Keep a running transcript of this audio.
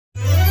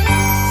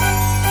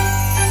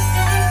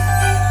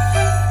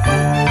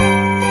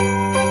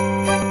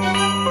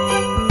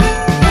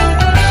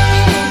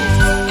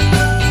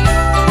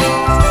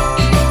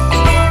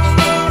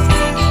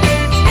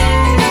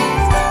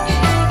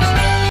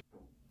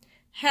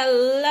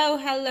Hello,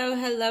 hello,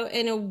 hello,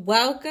 and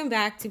welcome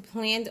back to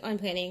Planned on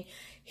Planning.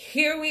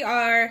 Here we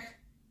are.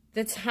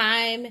 The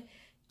time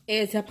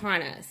is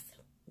upon us.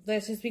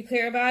 Let's just be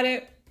clear about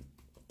it.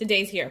 The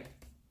day's here.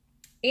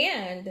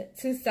 And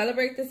to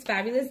celebrate this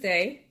fabulous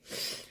day,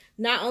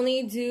 not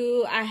only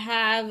do I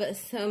have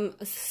some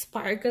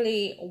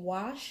sparkly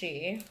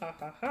washi,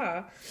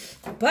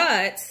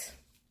 but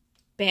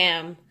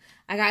bam,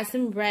 I got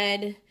some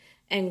red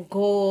and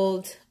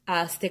gold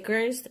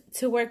stickers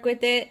to work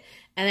with it.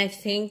 And I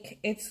think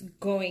it's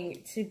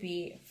going to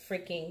be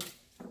freaking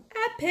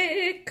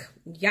epic.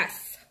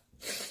 Yes.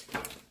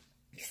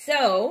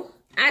 So,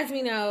 as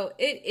we know,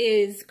 it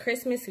is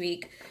Christmas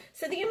week.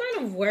 So the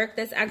amount of work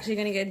that's actually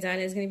going to get done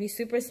is going to be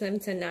super slim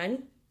to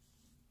none.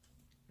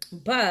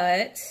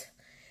 But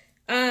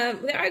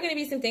there are going to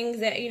be some things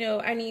that,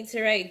 I need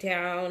to write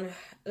down.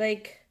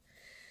 Like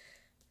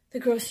the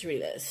grocery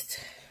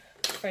list,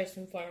 first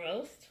and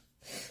foremost.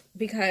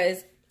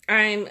 Because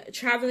I'm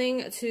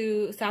traveling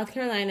to South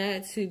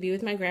Carolina to be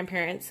with my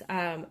grandparents.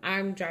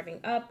 I'm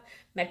driving up.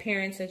 My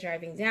parents are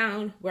driving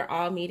down. We're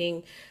all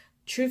meeting,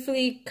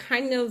 truthfully,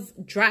 kind of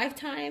drive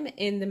time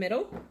in the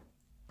middle.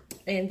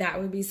 And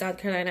that would be South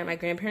Carolina at my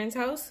grandparents'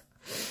 house.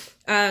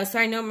 So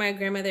I know my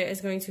grandmother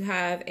is going to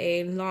have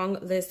a long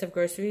list of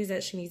groceries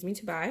that she needs me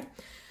to buy.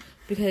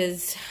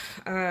 Because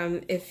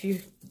if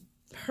you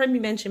heard me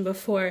mention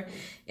before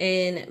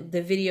in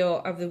the video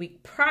of the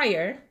week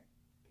prior,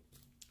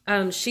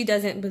 she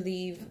doesn't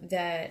believe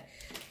that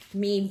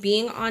me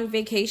being on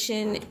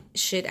vacation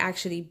should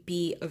actually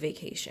be a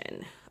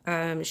vacation.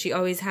 She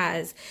always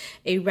has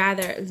a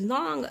rather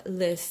long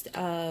list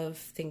of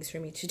things for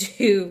me to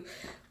do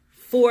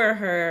for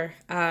her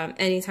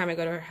anytime I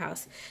go to her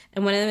house.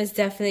 And one of them is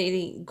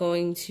definitely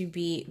going to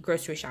be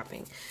grocery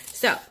shopping.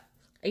 So,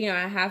 I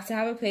have to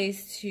have a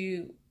place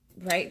to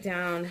write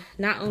down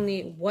not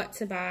only what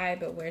to buy,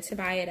 but where to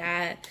buy it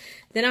at.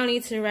 Then I'll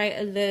need to write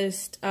a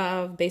list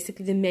of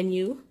basically the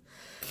menu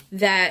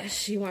that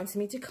she wants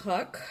me to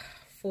cook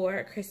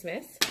for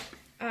Christmas.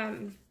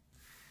 And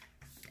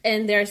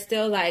they're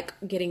still like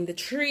getting the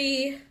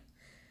tree.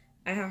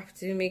 I have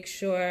to make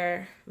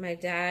sure my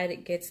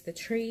dad gets the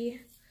tree,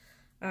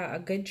 a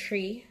good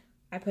tree.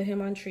 I put him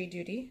on tree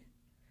duty.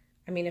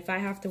 I mean, if I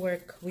have to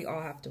work, we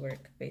all have to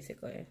work,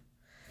 basically.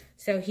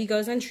 So he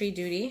goes on tree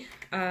duty.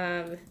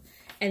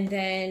 And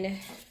then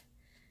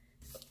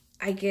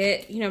I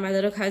get, my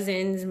little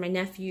cousins, my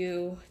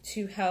nephew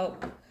to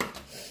help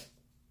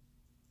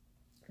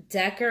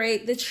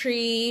decorate the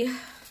tree.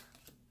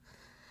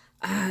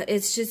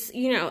 It's just,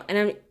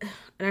 and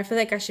I feel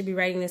like I should be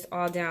writing this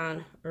all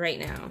down right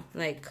now.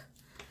 Like,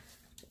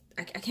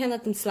 I can't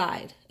let them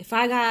slide. If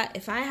I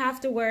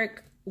have to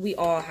work, we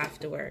all have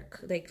to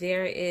work. Like,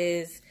 there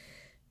is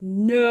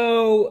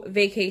no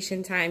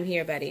vacation time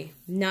here, buddy.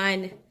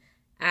 None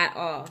at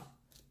all.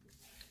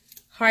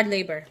 Hard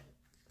labor.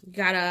 You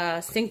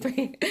gotta sing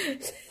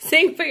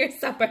for your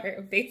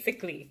supper,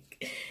 basically,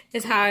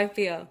 is how I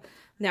feel.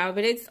 No,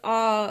 but it's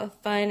all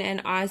fun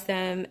and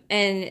awesome.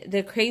 And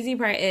the crazy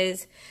part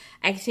is,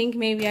 I think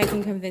maybe I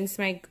can convince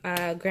my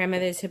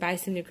grandmother to buy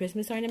some new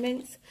Christmas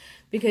ornaments.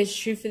 Because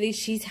truthfully,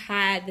 she's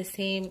had the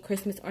same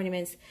Christmas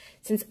ornaments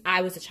since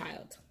I was a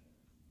child.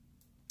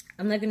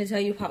 I'm not going to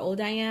tell you how old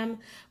I am,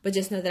 but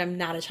just know that I'm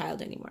not a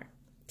child anymore.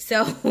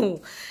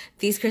 So,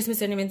 these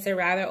Christmas ornaments are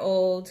rather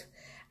old.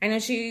 I know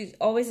she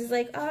always is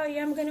like, oh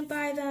yeah, I'm going to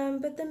buy them,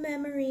 but the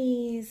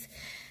memories.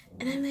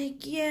 And I'm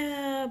like,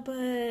 yeah,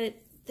 but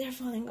they're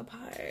falling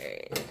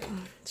apart.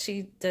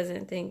 She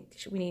doesn't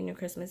think we need new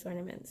Christmas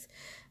ornaments.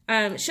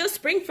 She'll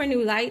spring for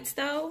new lights,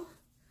 though.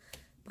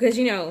 Because,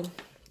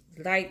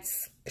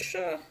 lights,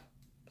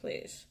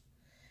 please.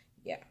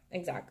 Yeah,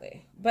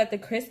 exactly. But the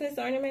Christmas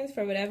ornaments,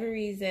 for whatever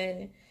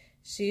reason,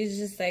 she's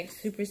just, like,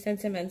 super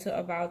sentimental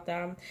about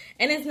them.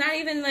 And it's not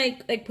even,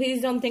 like,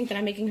 please don't think that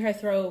I'm making her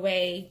throw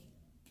away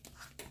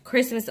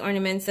Christmas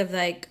ornaments of,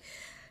 like,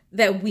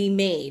 that we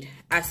made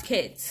as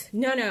kids.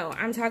 No,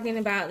 I'm talking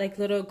about like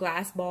little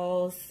glass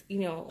balls,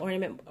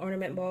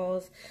 ornament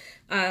balls,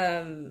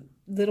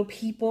 little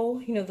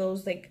people,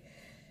 those like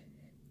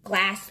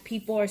glass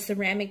people or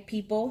ceramic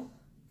people.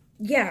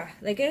 Yeah,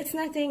 like it's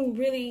nothing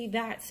really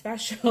that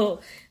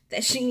special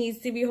that she needs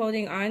to be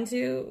holding on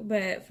to,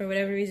 but for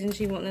whatever reason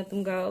she won't let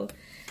them go.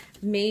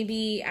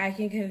 Maybe I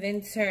can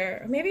convince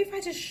her, maybe if I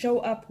just show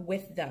up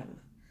with them.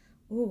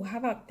 Ooh, how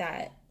about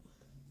that?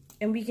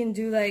 And we can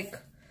do like,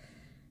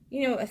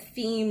 a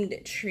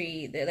themed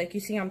tree that like you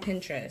see on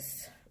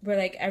Pinterest, where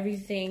like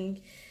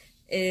everything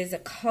is a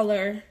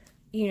color,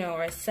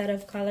 or a set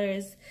of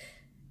colors.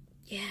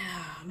 Yeah,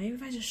 maybe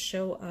if I just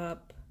show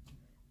up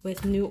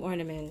with new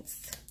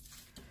ornaments.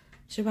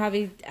 She'll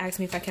probably ask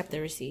me if I kept the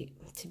receipt,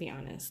 to be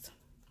honest.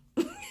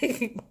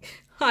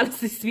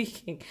 Honestly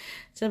speaking.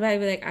 She'll probably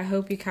be like, I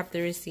hope you kept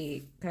the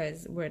receipt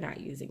because we're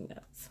not using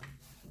those.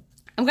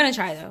 I'm going to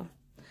try though.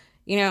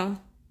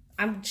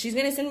 she's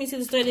gonna send me to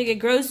the store to get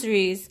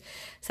groceries,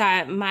 so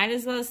I might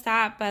as well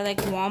stop by like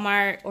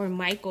Walmart or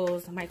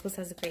Michael's. Michael's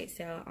has a great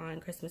sale on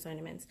Christmas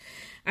ornaments.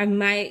 I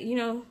might, you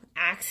know,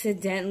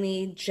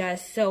 accidentally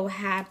just so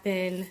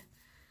happen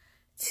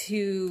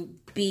to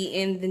be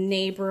in the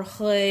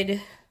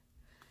neighborhood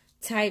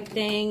type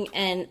thing,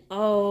 and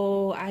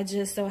oh, I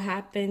just so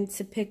happened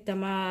to pick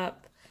them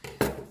up.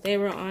 They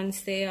were on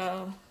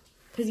sale.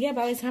 Because yeah,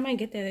 by the time I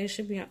get there, they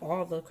should be on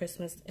all the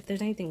Christmas, if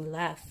there's anything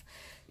left.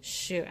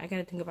 Shoot, I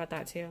gotta think about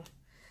that too.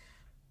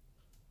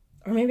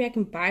 Or maybe I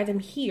can buy them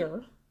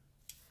here,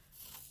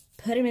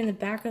 put them in the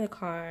back of the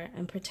car,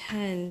 and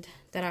pretend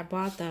that I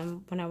bought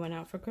them when I went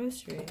out for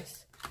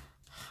groceries.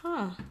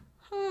 I'm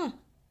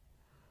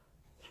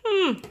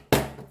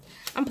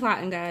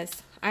plotting,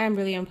 guys. I am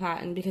really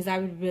plotting because I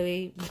would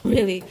really,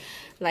 really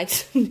like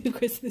some new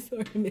Christmas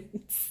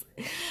ornaments.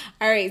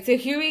 All right, so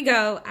here we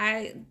go.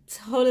 I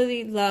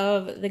totally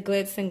love the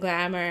glitz and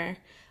glamour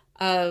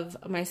of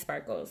my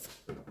sparkles.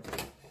 All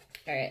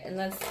right, and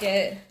let's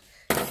get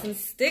some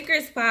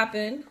stickers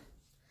popping.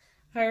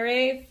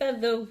 Hooray for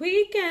the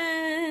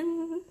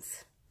weekend.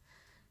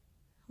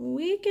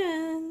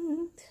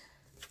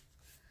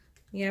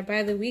 Yeah,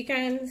 by the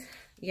weekend,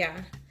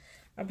 yeah,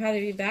 I'll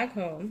probably be back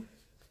home.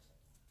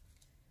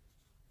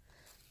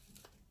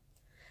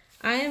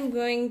 I am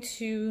going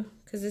to,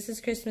 because this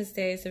is Christmas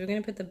Day, so we're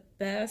going to put the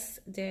best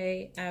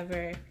day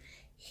ever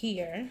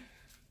here.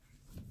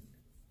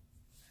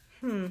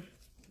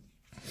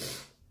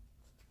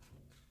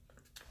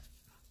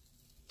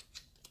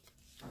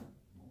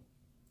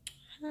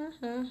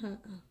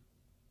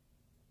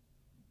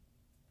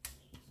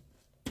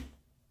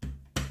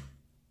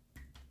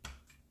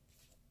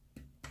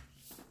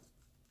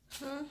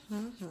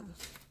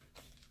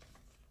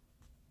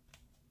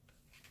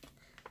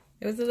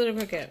 It was a little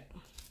crooked.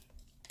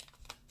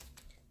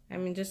 I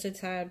mean, just a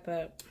tad,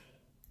 but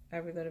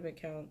every little bit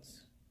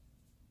counts.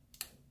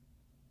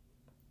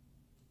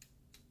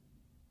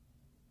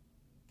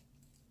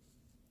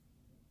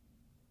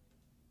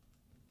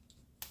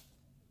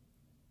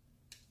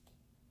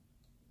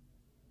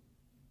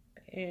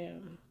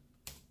 Bam.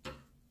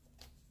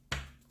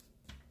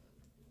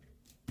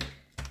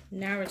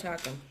 Now we're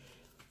talking.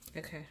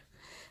 Okay.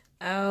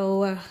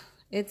 Oh,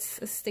 it's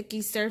a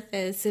sticky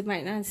surface. It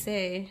might not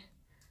say.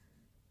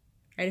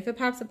 All right, if it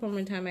pops up one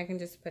more time, I can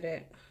just put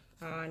it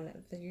on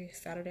the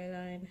Saturday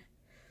line.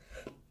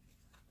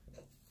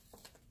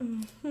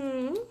 I'm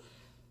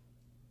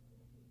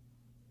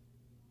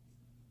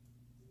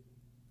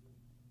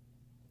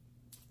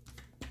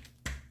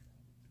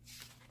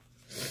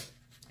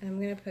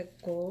gonna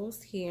put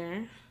goals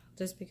here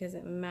just because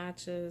it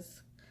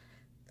matches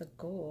the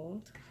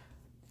gold.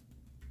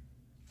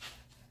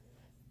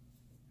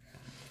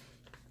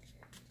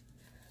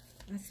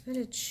 Let's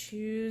better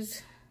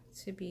choose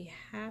to be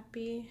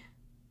happy.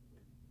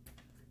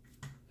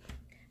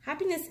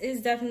 Happiness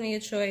is definitely a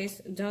choice.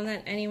 Don't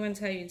let anyone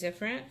tell you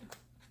different.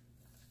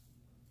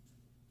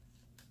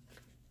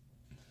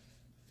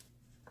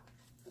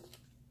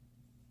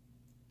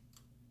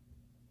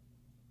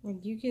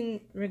 You can,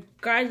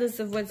 regardless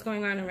of what's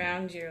going on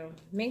around you,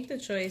 make the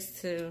choice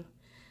to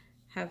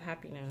have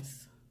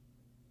happiness.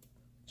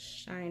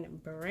 Shine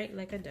bright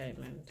like a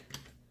diamond.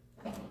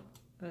 Oh,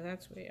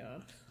 that's way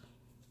off.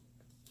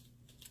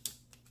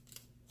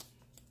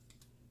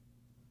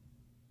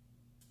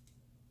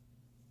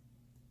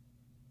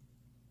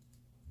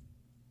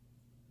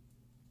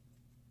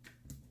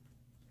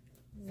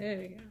 There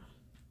we go.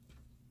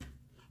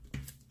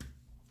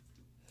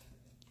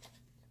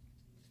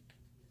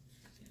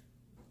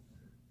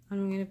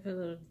 I'm going to put a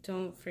little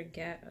don't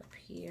forget up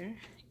here.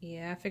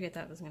 Yeah, I figured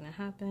that was going to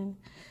happen.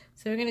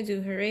 So we're going to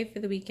do hooray for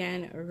the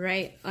weekend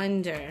right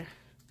under.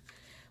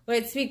 Well,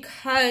 it's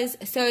because,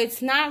 so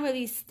it's not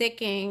really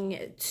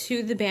sticking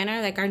to the banner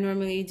like I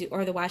normally do,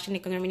 or the washi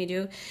tape I normally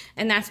do.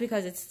 And that's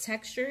because it's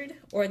textured,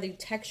 or the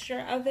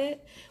texture of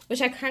it,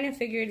 which I kind of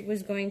figured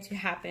was going to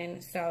happen.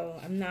 So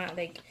I'm not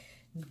like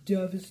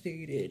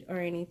devastated or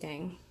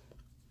anything.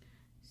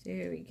 So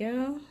here we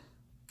go.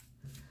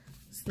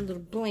 Just a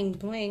little bling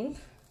bling.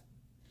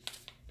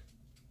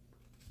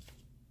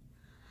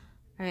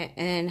 All right,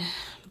 and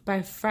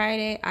by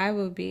Friday I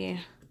will be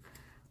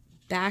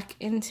back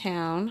in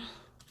town.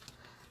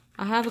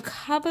 I have a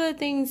couple of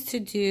things to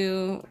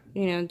do,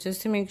 you know,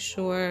 just to make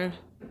sure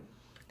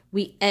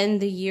we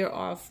end the year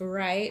off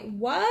right.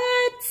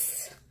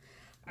 What?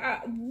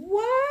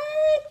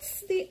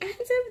 What? The end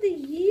of the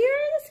year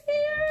is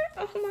here?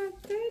 Oh my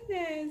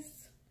goodness.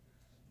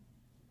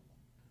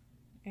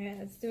 All right,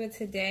 let's do it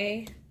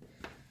today.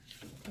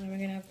 And we're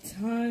gonna have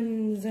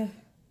tons.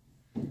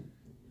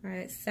 All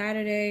right,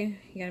 Saturday,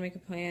 you gotta make a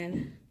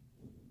plan.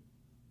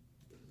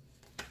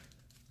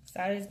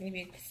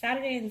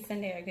 Saturday and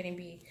Sunday are gonna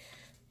be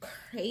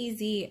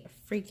crazy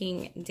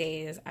freaking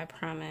days, I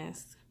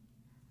promise.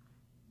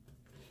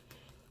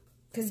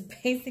 Because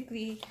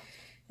basically,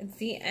 it's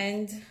the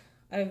end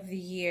of the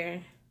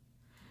year.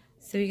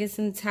 So we get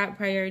some top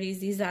priorities.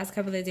 These last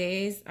couple of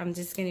days, I'm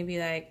just gonna be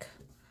like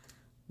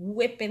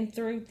whipping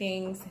through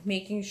things,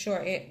 making sure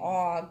it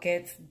all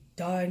gets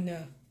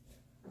done.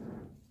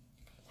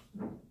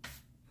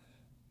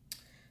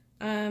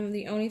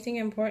 The only thing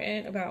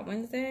important about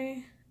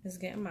Wednesday is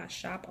getting my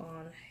shop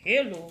on.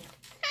 Hello.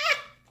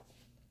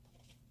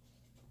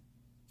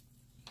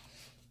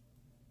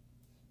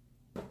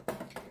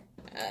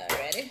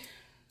 Alrighty.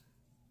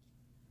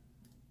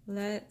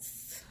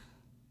 Let's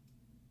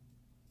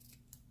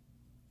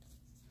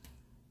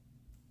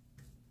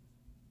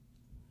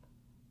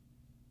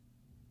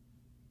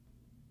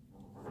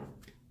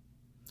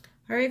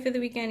hurry for the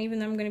weekend, even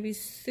though I'm going to be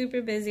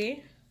super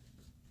busy.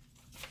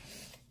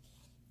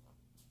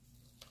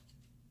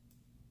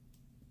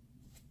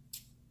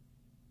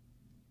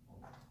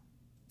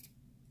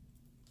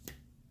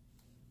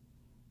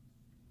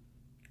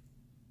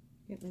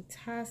 Get my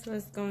task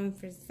list going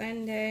for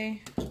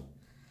Sunday.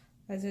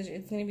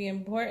 It's going to be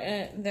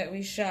important that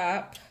we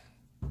shop.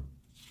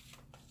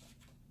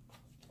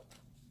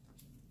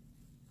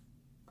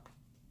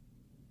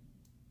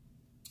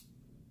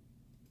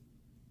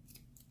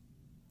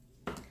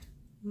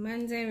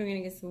 Monday, we're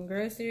going to get some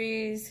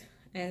groceries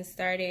and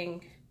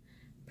starting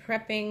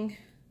prepping.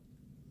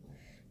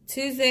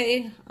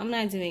 Tuesday, I'm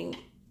not going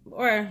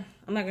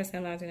to say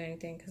I'm not doing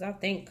anything because I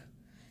think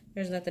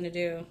there's nothing to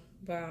do.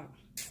 But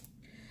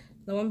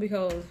lo and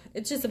behold,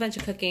 it's just a bunch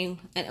of cooking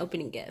and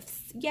opening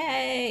gifts.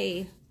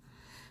 Yay!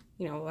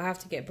 You know, we'll have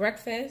to get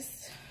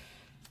breakfast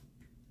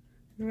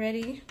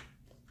ready.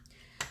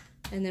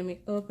 And then we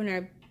open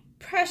our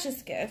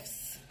precious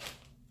gifts.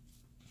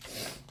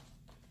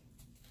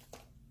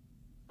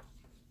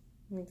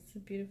 It's a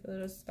beautiful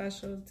little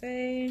special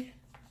day.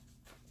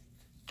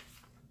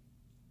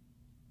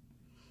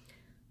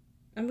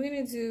 I'm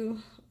going to do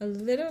a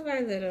little by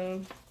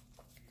little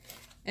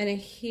and a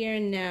here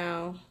and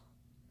now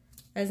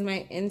as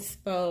my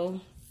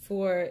inspo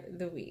for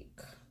the week.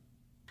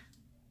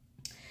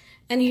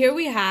 And here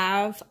we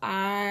have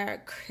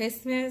our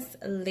Christmas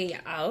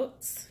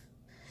layout,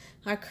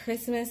 our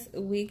Christmas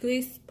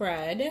weekly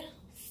spread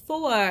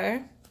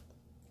for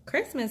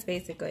Christmas,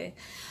 basically.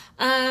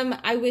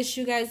 I wish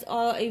you guys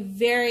all a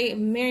very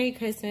Merry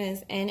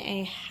Christmas and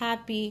a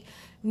Happy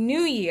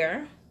New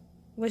Year.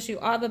 Wish you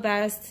all the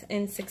best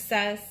and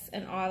success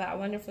and all that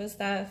wonderful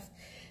stuff.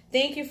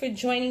 Thank you for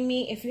joining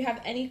me. If you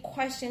have any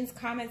questions,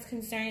 comments,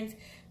 concerns,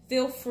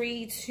 feel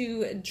free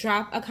to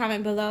drop a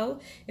comment below.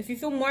 If you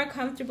feel more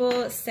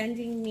comfortable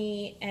sending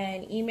me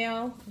an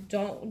email,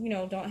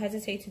 don't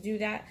hesitate to do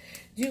that.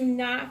 Do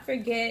not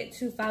forget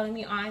to follow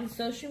me on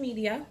social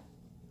media.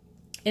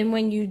 And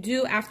when you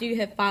do, after you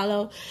hit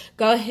follow,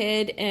 go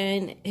ahead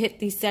and hit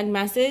the send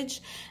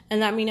message and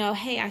let me know,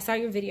 hey, I saw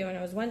your video and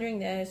I was wondering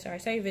this, or I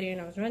saw your video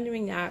and I was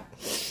wondering that.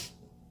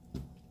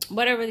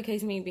 Whatever the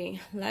case may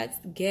be, let's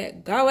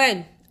get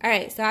going. All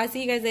right, so I'll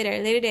see you guys later.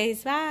 Later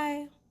days.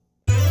 Bye.